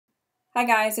Hi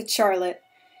guys, it's Charlotte.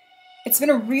 It's been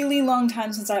a really long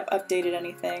time since I've updated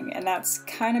anything, and that's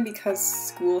kind of because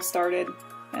school started,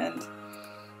 and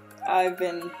I've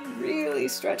been really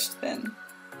stretched thin.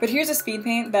 But here's a speed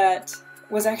paint that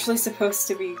was actually supposed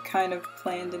to be kind of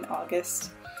planned in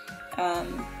August.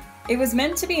 It was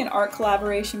meant to be an art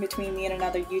collaboration between me and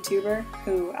another YouTuber,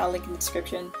 who I'll link in the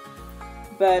description.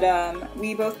 But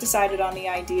we both decided on the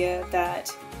idea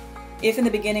that if in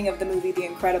the beginning of the movie The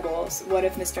Incredibles, what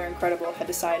if Mr. Incredible had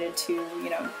decided to,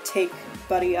 take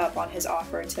Buddy up on his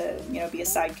offer to, be a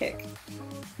sidekick?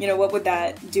 What would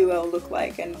that duo look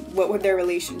like, and what would their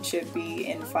relationship be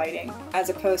in fighting, as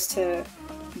opposed to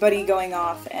Buddy going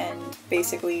off and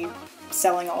basically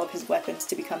selling all of his weapons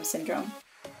to become Syndrome?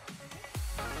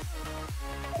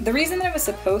 The reason that it was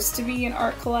supposed to be an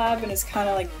art collab and is kind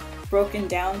of like broken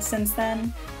down since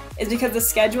then is because the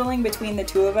scheduling between the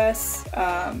two of us,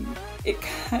 it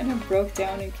kind of broke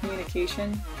down in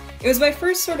communication. It was my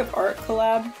first sort of art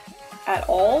collab at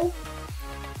all,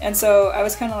 and so I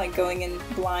was kind of like going in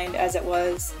blind as it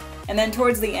was. And then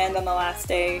towards the end, on the last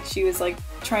day, she was like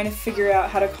trying to figure out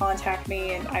how to contact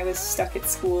me, and I was stuck at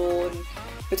school and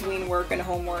between work and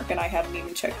homework, and I hadn't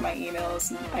even checked my emails,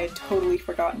 and I had totally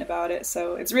forgotten about it,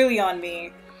 so it's really on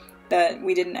me that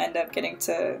we didn't end up getting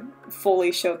to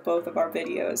fully show both of our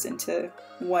videos into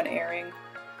one airing.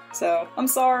 So, I'm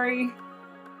sorry.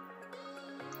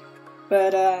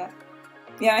 But,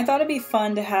 yeah, I thought it'd be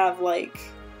fun to have, like,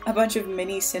 a bunch of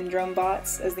mini Syndrome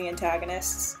bots as the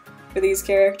antagonists for these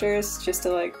characters, just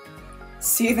to, like,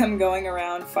 see them going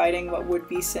around fighting what would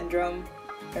be Syndrome,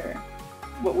 or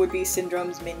what would be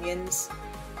Syndrome's minions,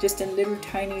 just in little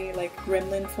tiny, like,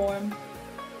 gremlin form.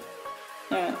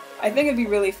 I think it'd be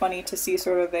really funny to see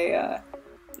sort of a,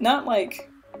 not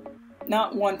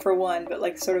one for one, but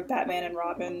like sort of Batman and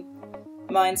Robin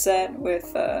mindset,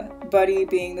 with Buddy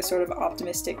being the sort of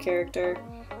optimistic character,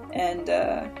 and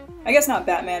I guess not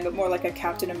Batman, but more like a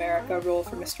Captain America role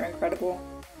for Mr. Incredible.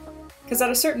 Because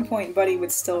at a certain point, Buddy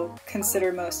would still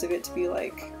consider most of it to be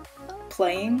like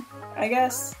playing, I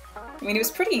guess. I mean, he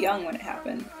was pretty young when it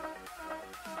happened,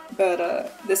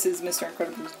 but this is Mr.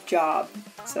 Incredible's job,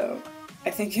 so I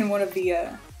think in one of the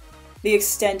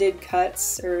extended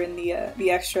cuts, or in the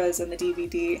extras on the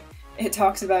DVD, it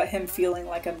talks about him feeling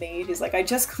like a maid. He's like, I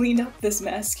just cleaned up this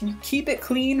mess, can you keep it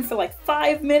clean for like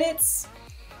 5 minutes?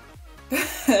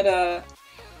 But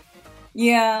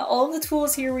yeah, all the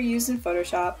tools here were used in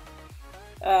Photoshop.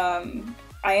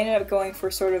 I ended up going for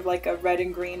sort of like a red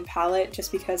and green palette,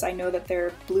 just because I know that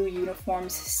their blue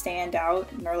uniforms stand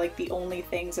out and are like the only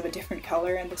things of a different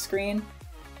color in the screen.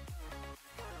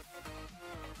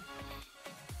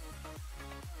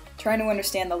 Trying to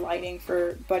understand the lighting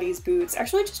for Buddy's boots.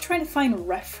 Actually, just trying to find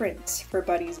reference for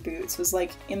Buddy's boots was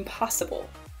like impossible.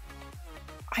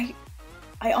 I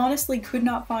honestly could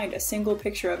not find a single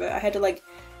picture of it. I had to like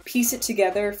piece it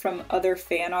together from other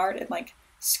fan art and like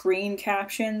screen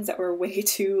captions that were way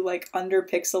too like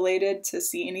under-pixelated to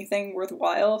see anything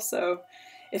worthwhile, so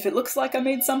if it looks like I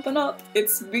made something up,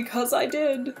 it's because I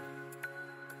did.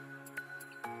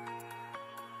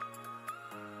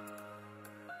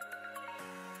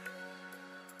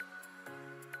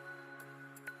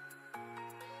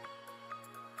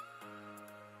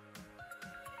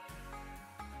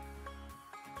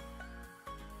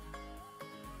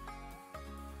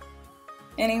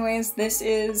 Anyways, this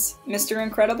is Mr.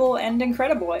 Incredible and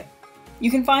Incrediboy.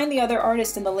 You can find the other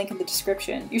artist in the link in the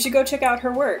description. You should go check out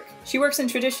her work. She works in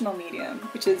traditional medium,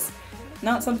 which is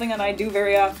not something that I do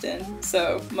very often,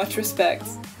 so much respect.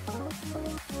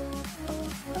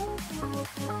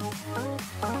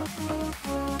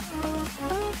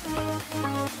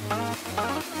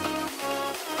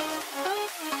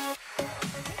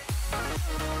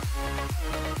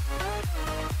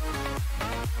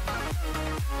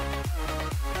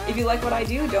 If you like what I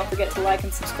do, don't forget to like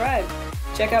and subscribe.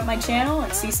 Check out my channel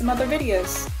and see some other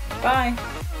videos. Bye!